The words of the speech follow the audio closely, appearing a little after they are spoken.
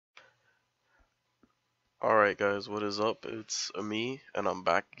Alright guys, what is up? It's me, and I'm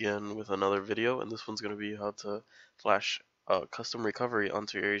back again with another video, and this one's going to be how to flash custom recovery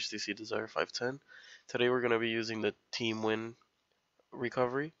onto your HTC Desire 510. Today we're going to be using the Team Win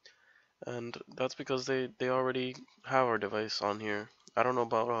recovery, and that's because they already have our device on here. I don't know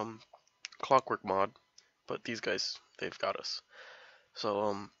about Clockwork mod, but these guys, they've got us.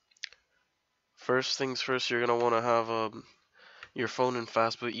 So first things first, you're going to want to have your phone in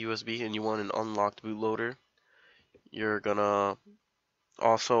fastboot USB, and you want an unlocked bootloader. You're gonna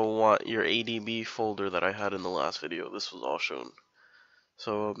also want your ADB folder that I had in the last video. This was all shown.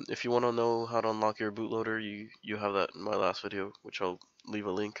 So if you want to know how to unlock your bootloader, you have that in my last video, which I'll leave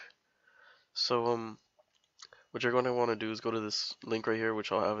a link. So what you're going to want to do is go to this link right here,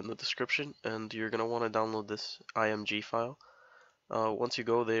 which I'll have in the description, and you're going to want to download this IMG file. Once you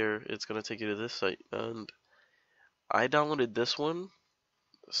go there, it's going to take you to this site, and I downloaded this one.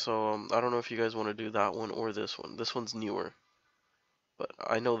 So I don't know if you guys want to do that one or this one. This one's newer, but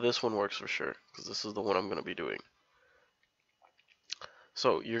I know this one works for sure because this is the one I'm going to be doing.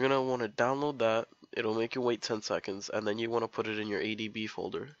 So you're going to want to download that. It'll make you wait 10 seconds, and then you want to put it in your ADB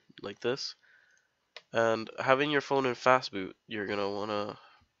folder like this. And having your phone in fastboot, you're going to want to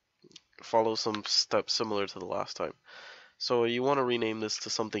follow some steps similar to the last time. So you want to rename this to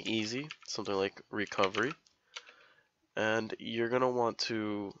something easy, something like recovery. And you're going to want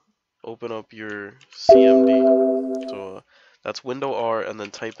to open up your CMD. So that's window R and then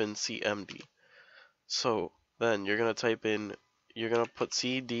type in CMD. So then you're going to type in, you're going to put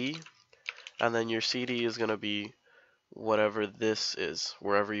CD, and then your CD is going to be whatever this is,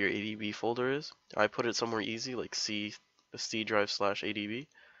 wherever your ADB folder is. I put it somewhere easy, like C drive / ADB,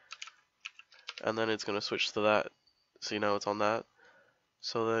 and then it's going to switch to that. See, now it's on that.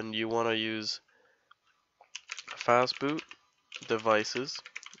 So then you want to use fastboot devices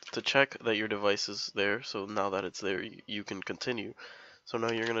to check that your device is there. So now that it's there, you can continue. So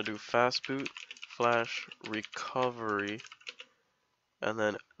now you're going to do fastboot flash recovery, and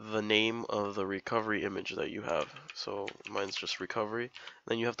then the name of the recovery image that you have. So mine's just recovery.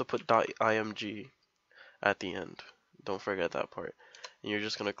 Then you have to put .img at the end. Don't forget that part. And you're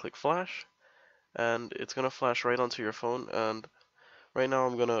just going to click flash, and it's going to flash right onto your phone. And right now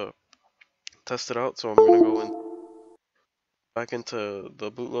I'm going to test it out. So I'm going to go back into the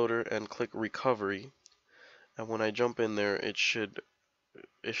bootloader and click recovery. And when I jump in there, it should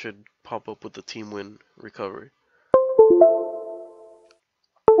pop up with the Team Win recovery.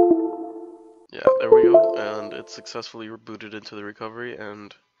 Yeah, there we go, and it's successfully rebooted into the recovery,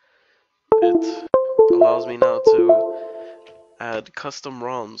 and it allows me now to add custom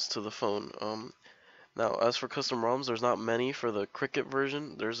ROMs to the phone. Now, as for custom ROMs, there's not many for the Cricket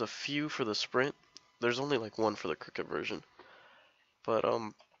version. There's a few for the Sprint. There's only like one for the Cricket version. But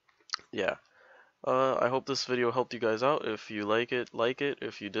yeah. I hope this video helped you guys out. If you like it, like it.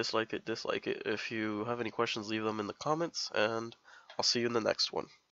 If you dislike it, dislike it. If you have any questions, leave them in the comments, and I'll see you in the next one.